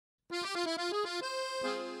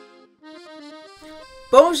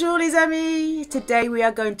Bonjour les amis! Today we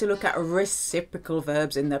are going to look at reciprocal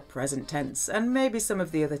verbs in the present tense and maybe some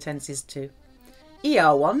of the other tenses too.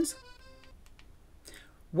 ER ones.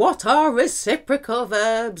 What are reciprocal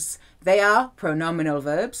verbs? They are pronominal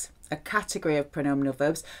verbs, a category of pronominal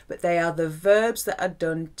verbs, but they are the verbs that are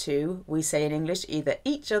done to, we say in English, either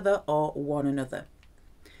each other or one another.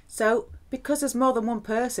 So, because there's more than one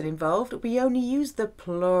person involved, we only use the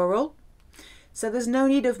plural. So there's no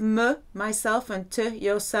need of me, myself, and te,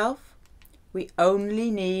 yourself. We only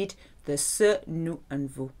need the ce, nous, and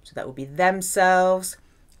vous. So that will be themselves,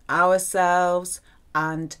 ourselves,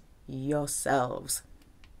 and yourselves.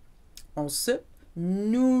 On se,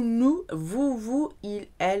 nous, nous, vous, ils,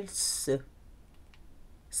 elles, se.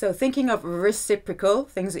 So thinking of reciprocal,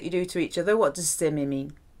 things that you do to each other, what does s'aimer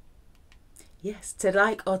mean? Yes, to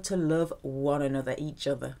like or to love one another, each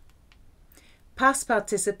other. Past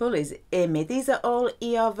participle is aimez. These are all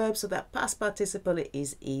ER verbs, so that past participle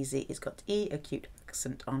is easy. It's got E, acute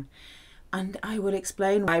accent on. And I will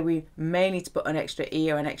explain why we may need to put an extra E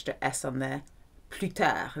or an extra S on there. Plus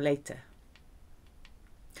tard, later.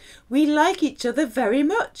 We like each other very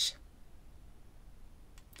much.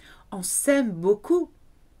 On s'aime beaucoup.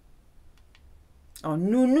 Oh,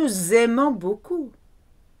 nous nous aimons beaucoup.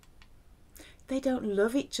 They don't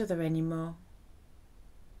love each other anymore.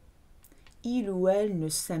 Il ou elle ne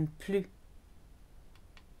s'aime plus.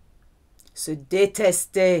 Se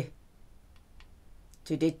détester.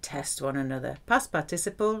 To detest one another. Past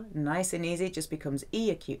participle, nice and easy, just becomes E,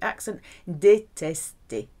 acute accent.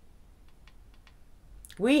 Détester.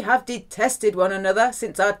 We have detested one another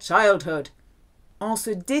since our childhood. On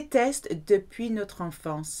se déteste depuis notre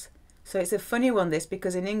enfance. So it's a funny one, this,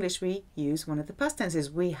 because in English we use one of the past tenses.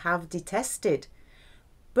 We have detested.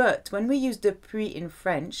 But when we use depuis in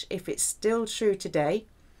French, if it's still true today,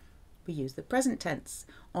 we use the present tense.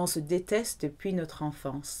 On se déteste depuis notre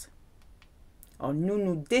enfance. Or nous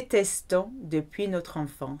nous détestons depuis notre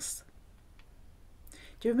enfance.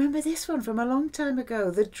 Do you remember this one from a long time ago?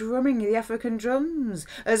 The drumming, the African drums.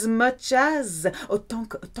 As much as.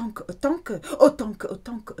 Autant que, autant que, autant que, autant que,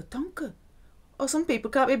 autant que, autant que. Or some people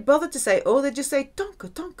can't be bothered to say, or they just say tant que,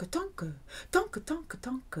 tant que, tant que, tant que, tant que,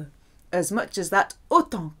 tant que. As much as that,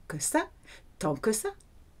 autant que ça, tant que ça.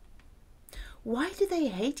 Why do they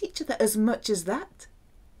hate each other as much as that?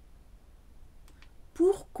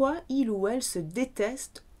 Pourquoi il ou elle se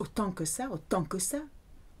déteste autant que ça, autant que ça?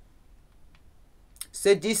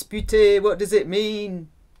 Se disputer, what does it mean?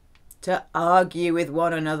 To argue with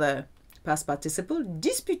one another. Past participle,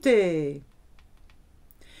 disputer.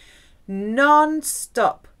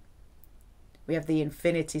 Non-stop. We have the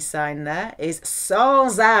infinity sign there, is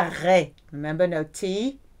sans arrêt. Remember, no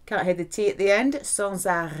T. Can't hear the T at the end. Sans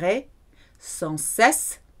arrêt. Sans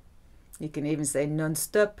cesse. You can even say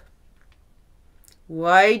non-stop.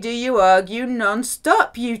 Why do you argue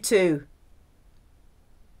non-stop, you two?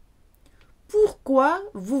 Pourquoi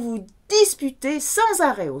vous vous disputez sans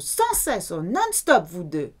arrêt ou sans cesse or non-stop, vous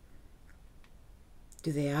deux?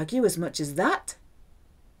 Do they argue as much as that?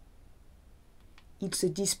 Ils se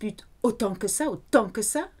disputent autant que ça, autant que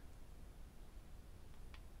ça.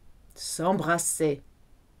 S'embrasser.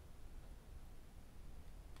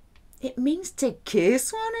 It means to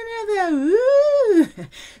kiss one another. Ooh.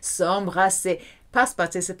 S'embrasser. Past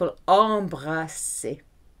participle, embrasser.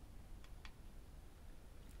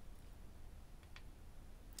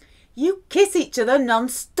 You kiss each other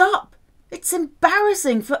non-stop. It's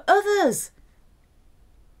embarrassing for others.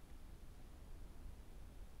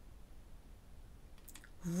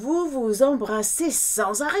 Vous vous embrassez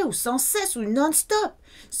sans arrêt ou sans cesse ou non-stop.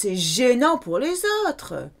 C'est gênant pour les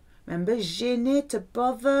autres. Remember, gêner, to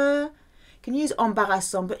bother. You can use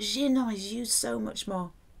embarrassant, but gênant is used so much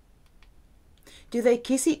more. Do they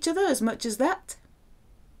kiss each other as much as that?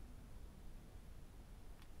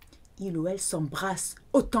 Il ou elle s'embrasse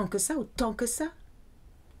autant que ça, autant que ça.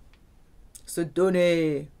 Se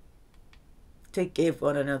donner. To give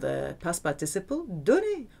one another. Past participle,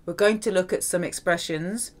 donner. We're going to look at some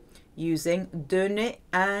expressions using donner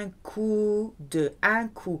un coup de, un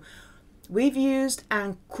coup. We've used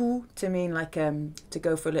un coup to mean like to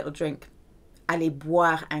go for a little drink. Aller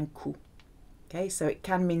boire un coup. Okay, so it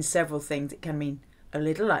can mean several things. It can mean a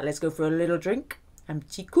little, like let's go for a little drink. Un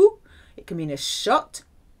petit coup. It can mean a shot.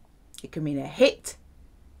 It can mean a hit.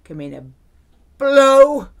 It can mean a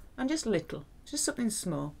blow. And just little. Just something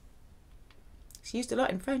small. It's used a lot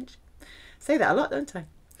in French. I say that a lot, don't I?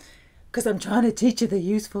 Because I'm trying to teach you the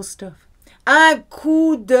useful stuff. Un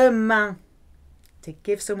coup de main. To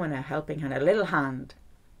give someone a helping hand, a little hand.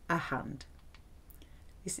 A hand.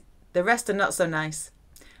 The rest are not so nice.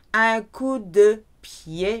 Un coup de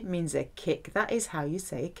pied means a kick. That is how you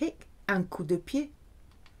say a kick. Un coup de pied.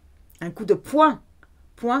 Un coup de poing.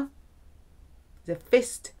 Poing is a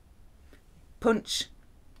fist. Punch.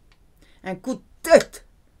 Un coup de tête.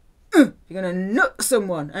 You're going to knock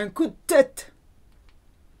someone. Un coup de tête.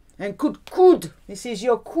 Un coup de coude. This is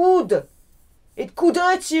your coude. It could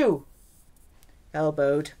hurt you.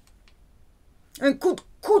 Elbowed. Un coup de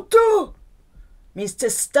couteau means to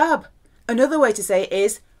stab. Another way to say it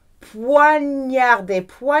is poignarder.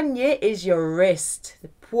 Poignet is your wrist. The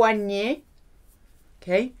poignet.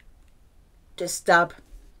 Okay. To stab.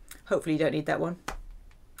 Hopefully you don't need that one.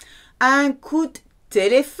 Un coup de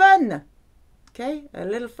téléphone. Okay. A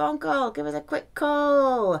little phone call. Give us a quick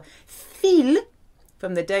call. Fil,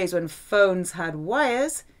 from the days when phones had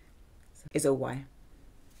wires, is a wire.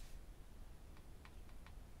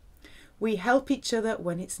 We help each other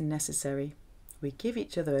when it's necessary. We give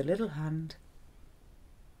each other a little hand.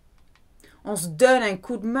 On se donne un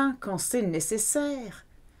coup de main quand c'est nécessaire.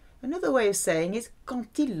 Another way of saying is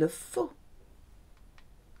quand il le faut.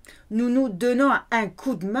 Nous nous donnons un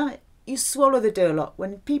coup de main. You swallow the D a lot.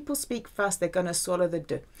 When people speak fast, they're going to swallow the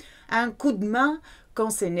D. Un coup de main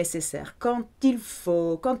quand c'est nécessaire. Quand il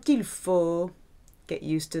faut. Quand il faut. Get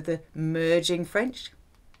used to the merging French.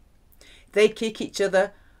 They kick each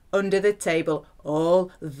other under the table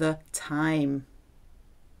all the time.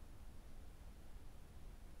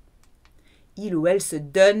 Il ou elle se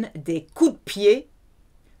donne des coups de pied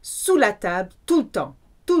sous la table tout le temps.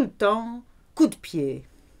 Tout le temps, coup de pied.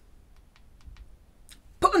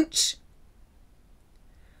 Punch!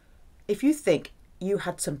 If you think you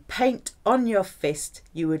had some paint on your fist,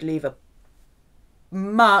 you would leave a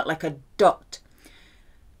mark like a dot.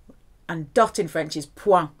 And dot in French is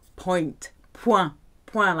point, point, point,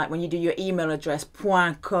 point, like when you do your email address,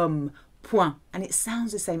 point com, point. And it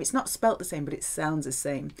sounds the same. It's not spelt the same, but it sounds the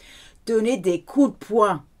same. Donner des coups de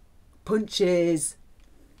poing, punches.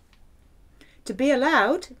 To be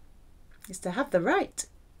allowed is to have the right.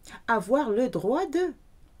 Avoir le droit de.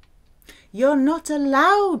 You're not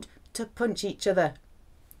allowed to punch each other.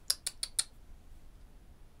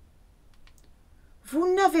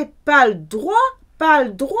 Vous n'avez pas le droit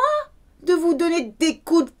de vous donner des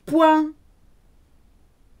coups de poing.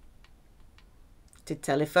 To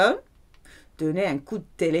telephone, donner un coup de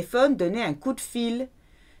téléphone, donner un coup de fil.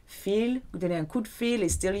 Fil, donner un coup de fil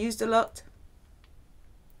is still used a lot.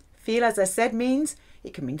 Fil, as I said, means,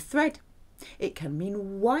 it can mean thread. It can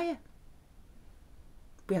mean wire.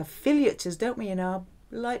 We have filatures, don't we, in our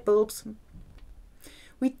light bulbs?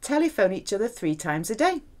 We telephone each other 3 times a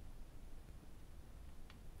day.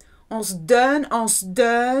 On se donne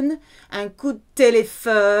un coup de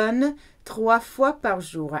téléphone 3 fois par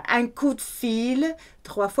jour. Un coup de fil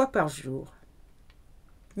 3 fois par jour.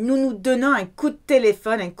 Nous nous donnons un coup de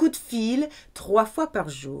téléphone, un coup de fil 3 fois par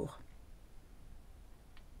jour.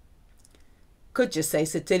 Could you say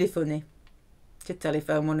se téléphoner? To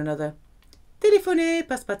telephone one another. Téléphoner,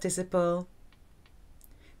 past participle.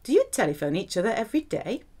 Do you telephone each other every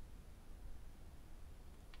day?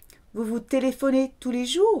 Vous vous téléphonez tous les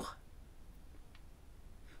jours?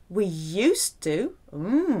 We used to.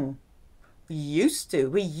 We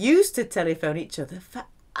used to telephone each other for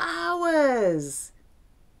hours.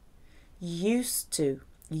 Used to.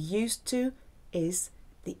 Used to is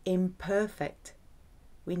the imperfect.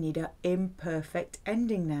 We need our imperfect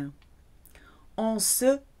ending now. On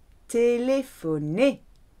se téléphonait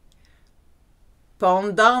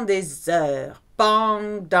pendant des heures.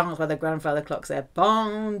 Pendant, where the grandfather clock said,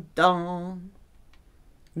 pendant.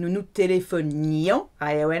 Nous nous téléphonions,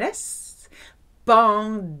 aimons,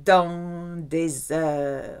 pendant des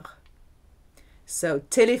heures. So,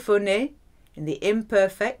 téléphoner, in the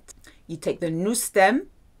imperfect, you take the nous stem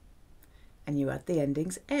and you add the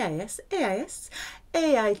endings AIS, AIS,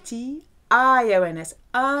 AIT, IONS,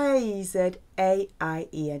 IZ,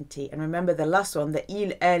 AIENT. And remember the last one, the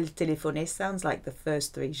il, elle, téléphoné, sounds like the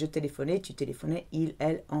first 3. Je téléphonais, tu téléphonais, il,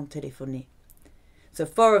 elle, on téléphoné. So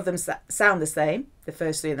 4 of them sound the same, the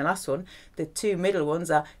first 3 and the last one. The 2 middle ones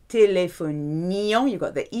are téléphonions, you've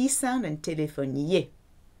got the E sound, and téléphonier.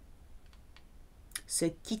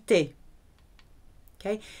 Se quitter.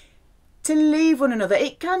 Okay? To leave one another,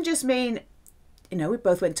 it can just mean, you know, we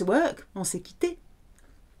both went to work, on s'est quitté.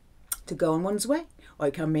 To go on one's way. Or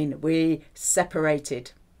it can mean we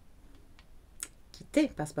separated. Quitter,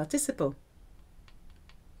 past participle.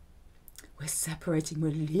 We're separating,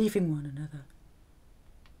 we're leaving one another.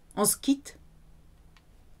 On se quitte.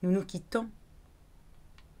 Nous nous quittons.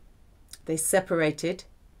 They separated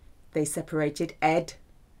Ed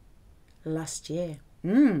last year.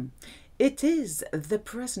 It is the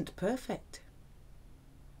present perfect.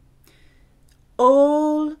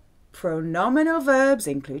 All pronominal verbs,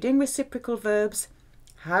 including reciprocal verbs,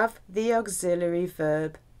 have the auxiliary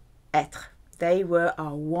verb être. They were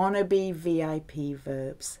our wannabe VIP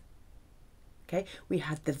verbs. Okay, we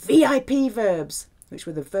had the VIP verbs, which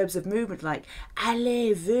were the verbs of movement like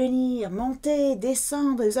aller, venir, monter,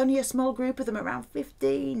 descendre. There's only a small group of them, around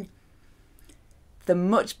 15. The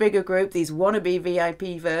much bigger group, these wannabe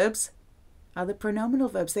VIP verbs, are the pronominal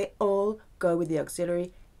verbs. They all go with the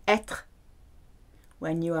auxiliary être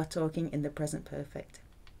when you are talking in the present perfect.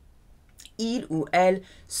 Il ou elle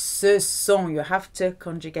se sont. You have to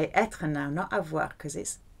conjugate être now, not avoir, because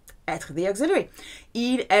it's être the auxiliary.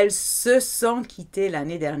 Ils, elles se sont quittés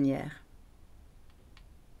l'année dernière.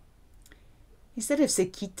 Instead of se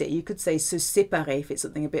quitter, you could say se séparer if it's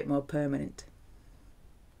something a bit more permanent.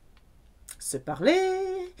 Se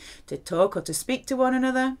parler, to talk or to speak to one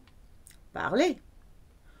another. Parler.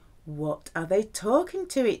 What are they talking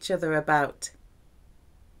to each other about?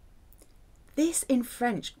 This in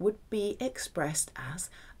French would be expressed as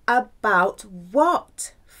about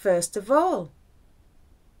what, first of all.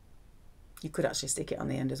 You could actually stick it on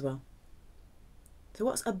the end as well. So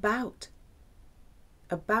what's about?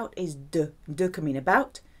 About is de. De can mean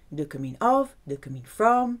about, de can mean of, de can mean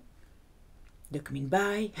from, de can mean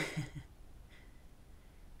by.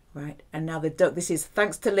 Right, and now the duck. This is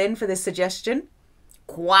thanks to Lynn for this suggestion.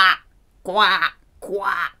 Quoi, quoi,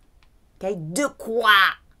 quoi. Okay, de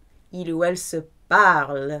quoi il ou elle se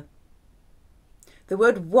parle. The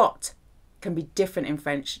word what can be different in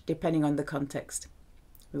French depending on the context.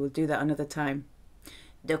 We will do that another time.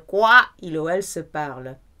 De quoi il ou elle se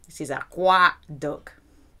parle. This is our quoi duck.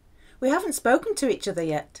 We haven't spoken to each other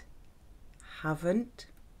yet. Haven't.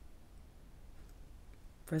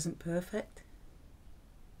 Present perfect.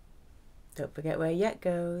 Don't forget where yet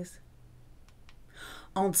goes.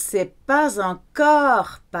 On ne sait pas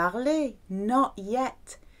encore parler. Not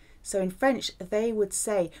yet. So in French, they would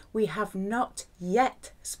say, we have not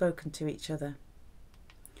yet spoken to each other.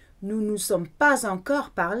 Nous nous sommes pas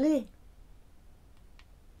encore parlé.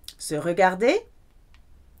 Se regarder.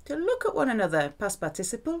 To look at one another. Past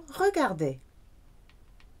participle, regarder.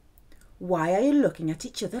 Why are you looking at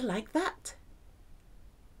each other like that?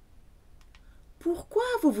 Pourquoi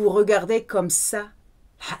vous vous regardez comme ça?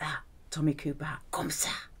 Là, là, Tommy Cooper, comme ça.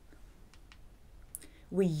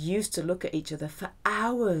 We used to look at each other for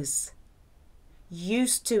hours.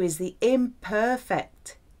 Used to is the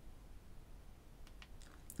imperfect.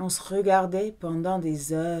 On se regardait pendant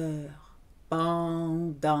des heures.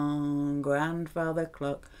 Pendant, grandfather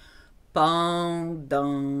clock. Pendant.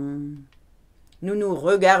 Nous nous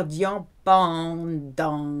regardions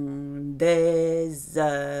pendant des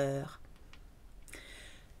heures.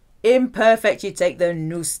 Imperfect, you take the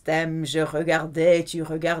nous stem. Je regardais, tu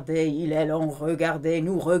regardais, il, elle, on regardait,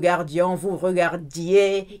 nous regardions, vous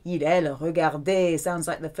regardiez, il, elle, regardait. Sounds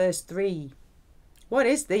like the first three. What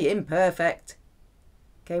is the imperfect?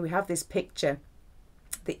 Okay, we have this picture.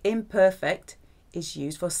 The imperfect is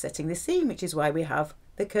used for setting the scene, which is why we have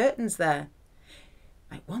the curtains there.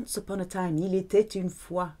 Like once upon a time, il était une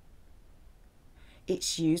fois.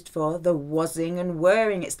 It's used for the wasing and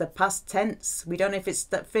wearing. It's the past tense. We don't know if it's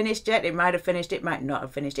finished yet. It might have finished. It might not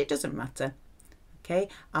have finished. It doesn't matter. Okay?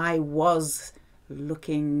 I was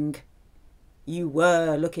looking. You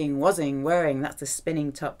were looking, wasing, wearing. That's the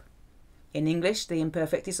spinning top. In English, the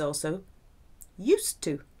imperfect is also used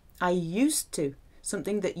to. I used to.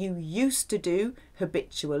 Something that you used to do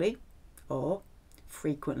habitually or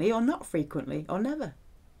frequently or not frequently or never.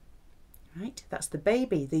 Right? That's the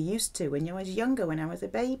baby, the used to, when I was younger, when I was a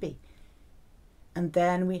baby. And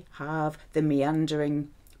then we have the meandering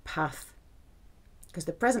path. Because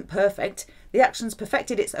the present perfect, the action's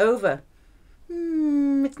perfected, it's over.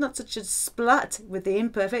 It's not such a splat with the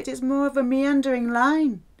imperfect, it's more of a meandering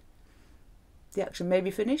line. The action may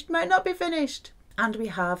be finished, might not be finished. And we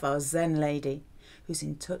have our Zen lady, who's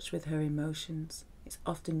in touch with her emotions. It's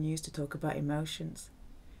often used to talk about emotions.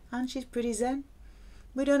 And she's pretty Zen.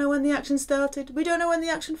 We don't know when the action started. We don't know when the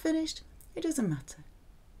action finished. It doesn't matter.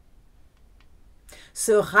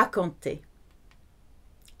 Se raconter.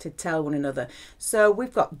 To tell one another. So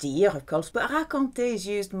we've got dire, of course, but raconter is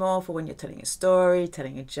used more for when you're telling a story,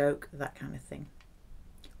 telling a joke, that kind of thing.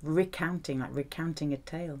 Recounting, like recounting a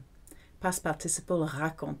tale. Past participle,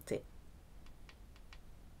 raconter.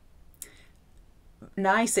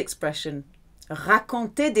 Nice expression.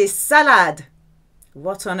 Raconter des salades.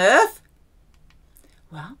 What on earth?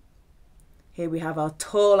 Well, here we have our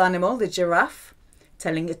tall animal, the giraffe,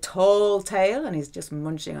 telling a tall tale, and he's just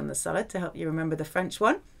munching on the salad to help you remember the French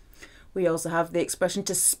one. We also have the expression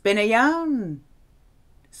to spin a yarn,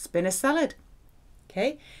 spin a salad.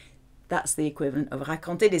 Okay, That's the equivalent of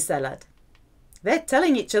raconter des salades. They're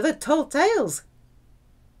telling each other tall tales.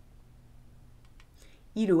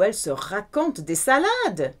 Il ou elle se raconte des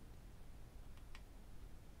salades.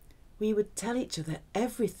 We would tell each other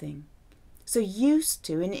everything. So used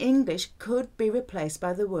to in English could be replaced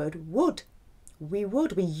by the word would. We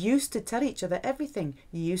would. We used to tell each other everything.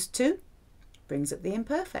 Used to brings up the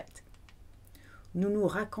imperfect. Nous nous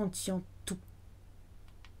racontions tout.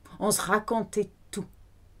 On se racontait tout.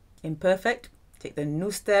 Imperfect, take the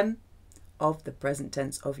nous stem of the present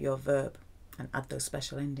tense of your verb and add those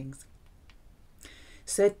special endings.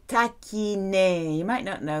 Se taquiner. You might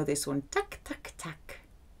not know this one. Tac, tac, tac.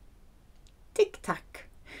 Tic, tac.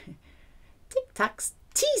 Tic, tacs,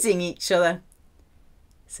 teasing each other.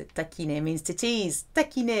 Se taquiner means to tease.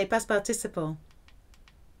 Taquiner, past participle.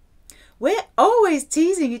 We're always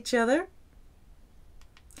teasing each other.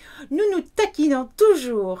 Nous nous taquinons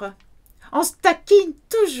toujours. On se taquine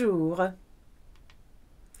toujours.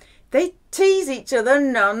 They tease each other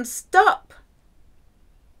non-stop.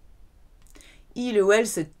 Il ou elle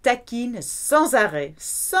se taquine sans arrêt,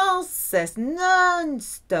 sans cesse,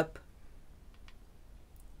 non-stop.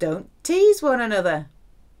 Don't tease one another.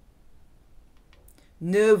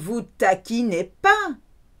 Ne vous taquinez pas.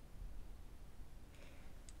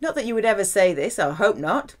 Not that you would ever say this, I hope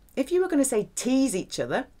not. If you were going to say tease each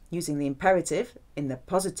other, using the imperative in the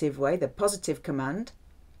positive way, the positive command,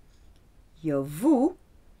 your vous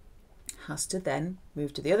has to then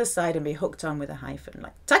move to the other side and be hooked on with a hyphen,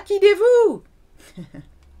 like taquinez-vous.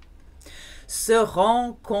 Se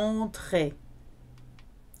rencontrer.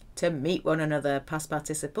 To meet one another, past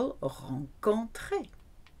participle, rencontrer.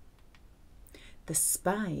 The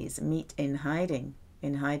spies meet in hiding.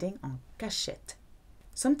 In hiding, en cachette.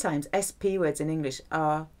 Sometimes SP words in English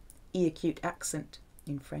are E acute accent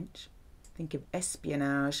in French. Think of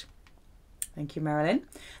espionnage. Thank you, Marilyn.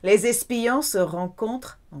 Les espions se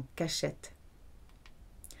rencontrent en cachette.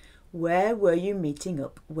 Where were you meeting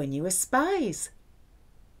up when you were spies?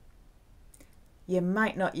 You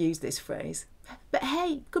might not use this phrase, but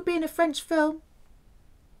hey, could be in a French film.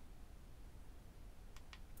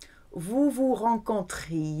 Vous vous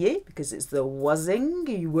rencontriez, because it's the wasing,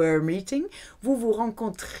 you were meeting. Vous vous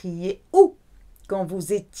rencontriez où quand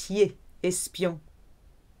vous étiez espion?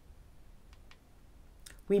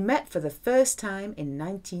 We met for the first time in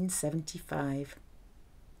 1975.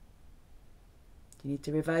 You need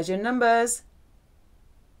to revise your numbers.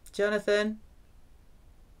 Jonathan.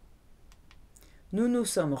 Nous nous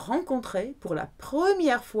sommes rencontrés pour la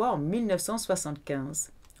première fois en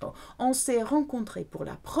 1975. Oh, on s'est rencontrés pour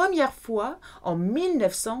la première fois en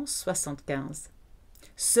 1975.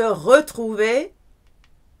 Se retrouver.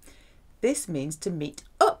 This means to meet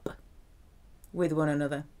up with one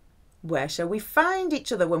another. Where shall we find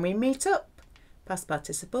each other when we meet up? Past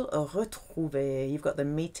participle, retrouver. You've got the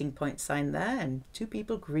meeting point sign there and two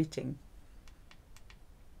people greeting.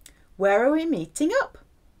 Where are we meeting up?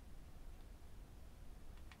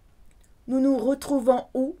 Nous nous retrouvons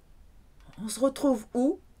où? On se retrouve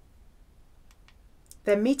où?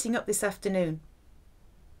 They're meeting up this afternoon.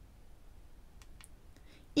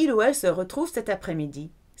 Il ou elle se retrouve cet après-midi.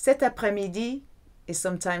 Cet après-midi is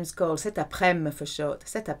sometimes called cet après-midi for short.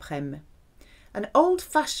 Cet après-midi. An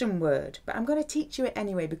old-fashioned word, but I'm going to teach you it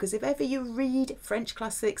anyway because if ever you read French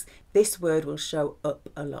classics, this word will show up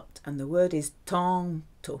a lot. And the word is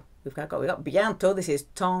tantôt. We've got bientôt, this is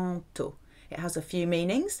tantôt. It has a few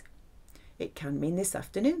meanings. It can mean this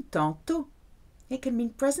afternoon, tantôt. It can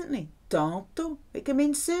mean presently, tantôt. It can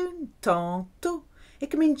mean soon, tantôt. It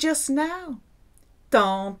can mean just now,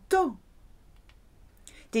 tantôt.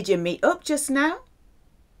 Did you meet up just now?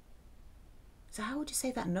 So how would you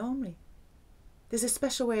say that normally? There's a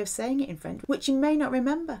special way of saying it in French, which you may not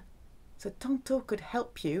remember. So tantôt could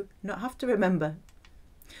help you not have to remember.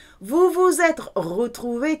 Vous vous êtes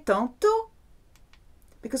retrouvés tantôt.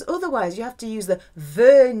 Because otherwise you have to use the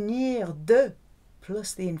venir de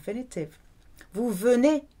plus the infinitive. Vous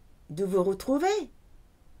venez de vous retrouver.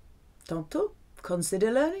 Tantôt,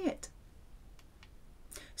 consider learning it.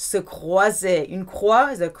 Se croiser. Une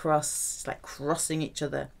croix is a cross. It's like crossing each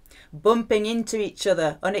other. Bumping into each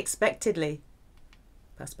other unexpectedly.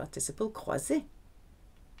 Past participle, croiser.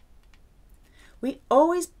 We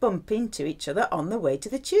always bump into each other on the way to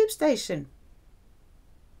the tube station.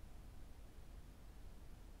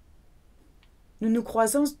 Nous nous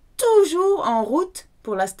croisons toujours en route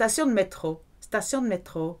pour la station de métro. Station de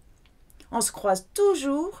métro. On se croise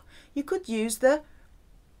toujours. You could use the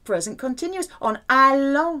present continuous. En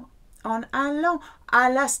allant à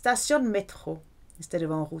la station de métro instead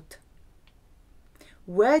of en route.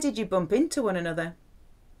 Where did you bump into one another?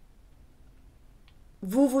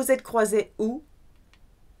 Vous vous êtes croisés où?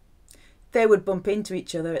 They would bump into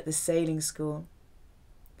each other at the sailing school.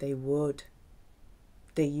 They would.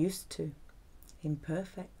 They used to.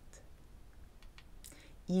 Imperfect.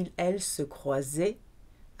 Elles se croisaient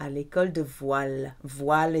à l'école de voile.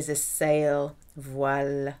 Voile is a sail.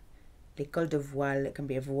 Voile. L'école de voile. It can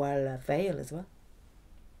be a voile, a veil as well.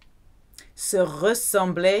 Se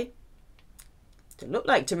ressembler. To look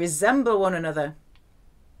like, to resemble one another.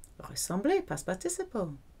 Ressembler, past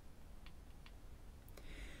participle.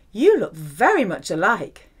 You look very much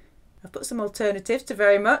alike. I've put some alternatives to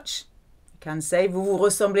very much. You can say vous vous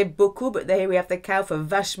ressemblez beaucoup, but there we have the cow for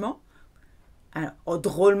vachement. And or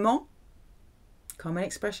drôlement. Common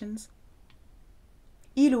expressions.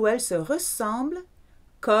 Il ou elle se ressemble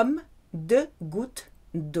comme deux gouttes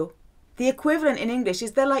d'eau. The equivalent in English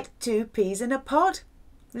is they're like two peas in a pod.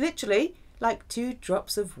 Literally, like two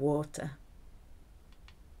drops of water.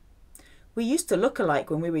 We used to look alike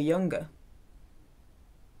when we were younger.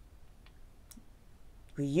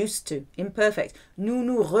 We used to. Imperfect. Nous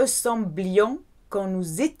nous ressemblions quand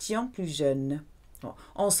nous étions plus jeunes.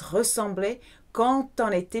 On se ressemblait quand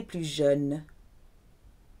on était plus jeune.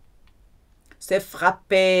 Se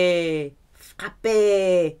frapper.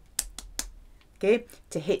 Frapper. Okay?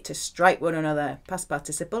 To hit, to strike one another. Past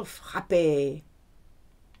participle, frapper.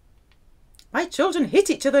 My children hit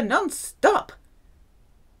each other non-stop.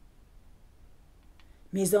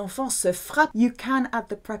 Mes enfants se frappent. You can add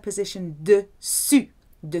the preposition dessus.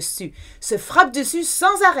 Dessus. Se frappe dessus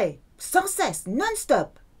sans arrêt. Sans cesse.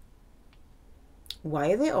 Non-stop.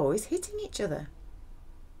 Why are they always hitting each other?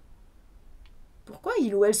 Pourquoi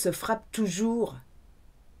il ou elle se frappe toujours?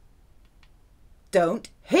 Don't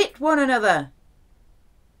hit one another.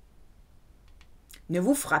 Ne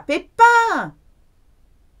vous frappez pas.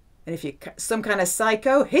 And if you're some kind of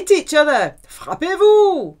psycho, hit each other.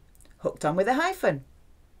 Frappez-vous. Hooked on with a hyphen.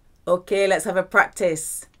 Okay, let's have a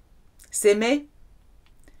practice. S'aimer.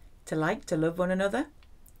 To like, to love one another.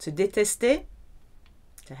 Se détester.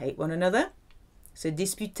 To hate one another. Se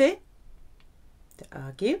disputer. To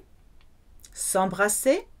argue.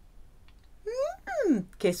 S'embrasser.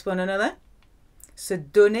 Kiss one another. Se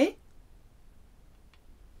donner.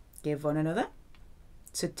 Give one another.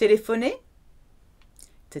 Se téléphoner.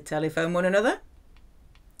 To telephone one another.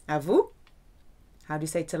 À vous. How do you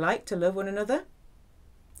say to like, to love one another?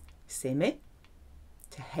 S'aimer.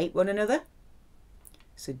 To hate one another.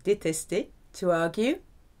 Se détester. To argue.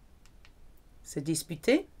 Se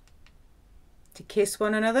disputer. To kiss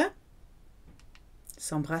one another.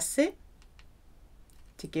 S'embrasser.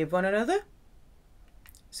 To give one another.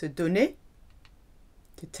 Se donner.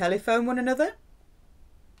 To telephone one another.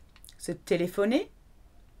 Se téléphoner.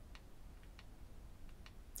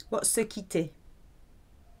 What's se quitter?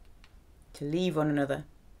 To leave one another.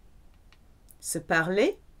 Se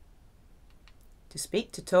parler. To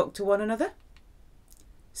speak, to talk to one another.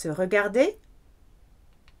 Se regarder.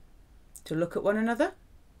 To look at one another.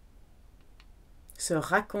 Se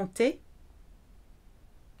raconter.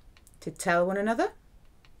 To tell one another.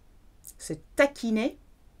 Se taquiner.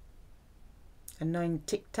 Annoying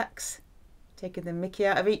tic-tacs. Taking the mickey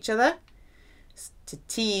out of each other. To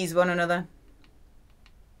tease one another.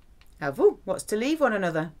 À vous, what's to leave one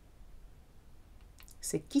another?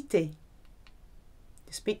 Se quitter.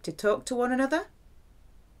 To speak, to talk to one another.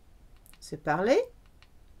 Se parler.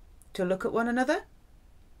 To look at one another.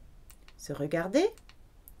 Se regarder.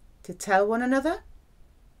 To tell one another.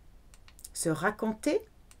 Se raconter.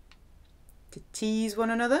 To tease one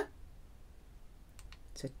another.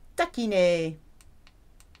 Se taquiner.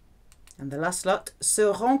 And the last lot, se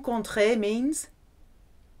rencontrer means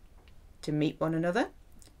to meet one another.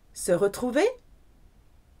 Se retrouver,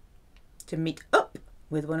 to meet up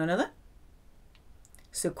with one another.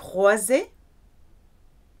 Se croiser,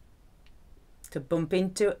 to bump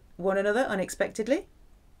into one another unexpectedly.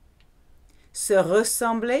 Se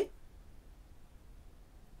ressembler,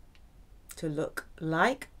 to look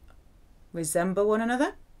like, resemble one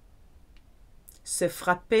another. Se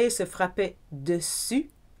frapper dessus,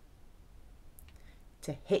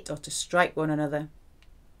 to hit or to strike one another.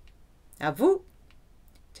 À vous,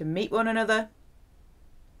 to meet one another.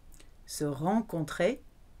 Se rencontrer,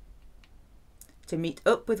 to meet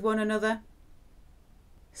up with one another.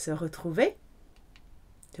 Se retrouver,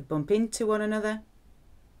 to bump into one another.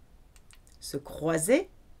 Se croiser,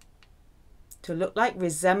 to look like,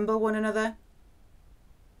 resemble one another.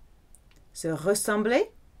 Se ressembler,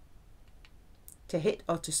 to hit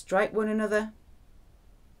or to strike one another.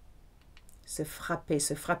 Se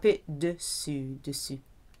frapper dessus, dessus.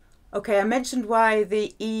 Okay, I mentioned why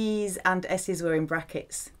the E's and S's were in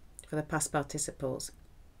brackets for the past participles.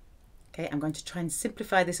 Okay, I'm going to try and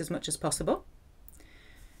simplify this as much as possible.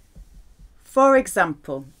 For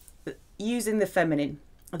example, using the feminine,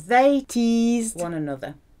 they teased one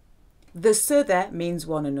another. The se there means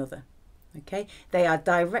one another. Okay, they are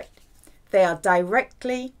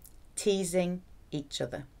directly teasing each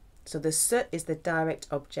other. So the se is the direct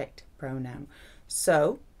object pronoun.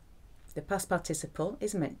 So the past participle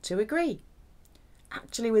is meant to agree.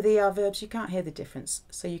 Actually, with ER verbs, you can't hear the difference.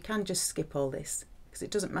 So you can just skip all this because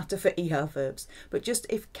it doesn't matter for ER verbs. But just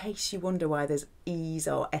in case you wonder why there's E's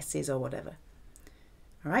or S's or whatever.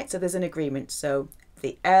 All right, so there's an agreement. So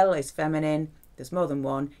the L is feminine. There's more than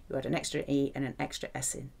one. You add an extra E and an extra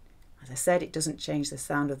S in. As I said, it doesn't change the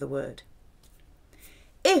sound of the word.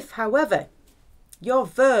 If, however, your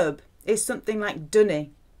verb is something like donner,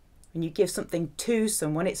 and you give something to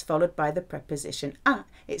someone, it's followed by the preposition à.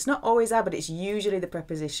 It's not always à, but it's usually the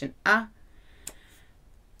preposition à.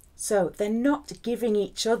 So they're not giving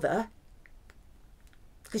each other,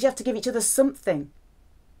 because you have to give each other something.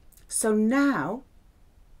 So now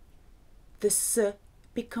the se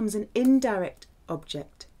becomes an indirect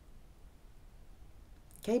object.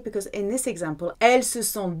 Okay, because in this example, elles se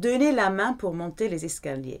sont donné la main pour monter les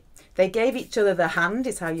escaliers. They gave each other the hand,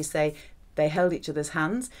 is how you say they held each other's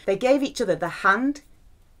hands. They gave each other the hand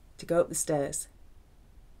to go up the stairs.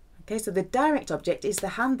 Okay, so the direct object is the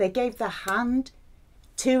hand. They gave the hand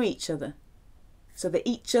to each other. So the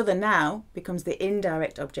each other now becomes the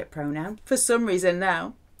indirect object pronoun. For some reason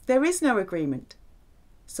now, there is no agreement.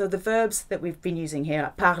 So the verbs that we've been using here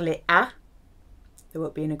are parler à, there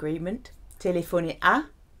won't be an agreement. Téléphoner à,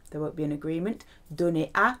 there won't be an agreement. Donner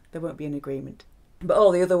à, there won't be an agreement. But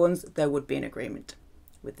all the other ones, there would be an agreement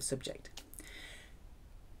with the subject.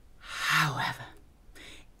 However,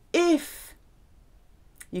 if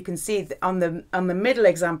you can see on the middle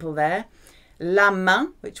example there, la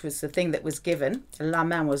main, which was the thing that was given, la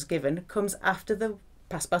main was given, comes after the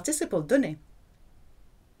past participle, donner.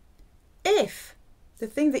 If the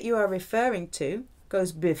thing that you are referring to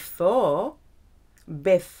goes before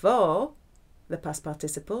the past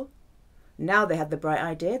participle, now they had the bright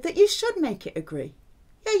idea that you should make it agree.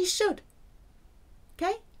 Yeah, you should.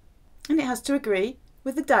 Okay? And it has to agree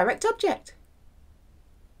with the direct object.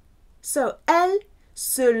 So, elles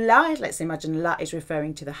se la, let's imagine la is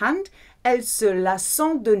referring to the hand, elles se la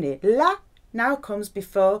sont données. La now comes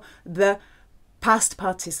before the past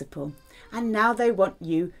participle. And now they want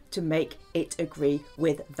you to make it agree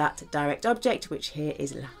with that direct object, which here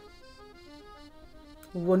is la.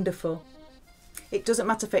 Wonderful. It doesn't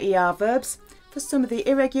matter for ER verbs. For some of the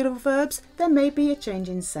irregular verbs, there may be a change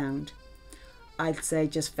in sound. I'd say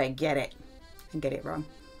just forget it and get it wrong.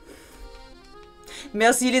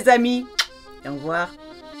 Merci les amis. Au revoir.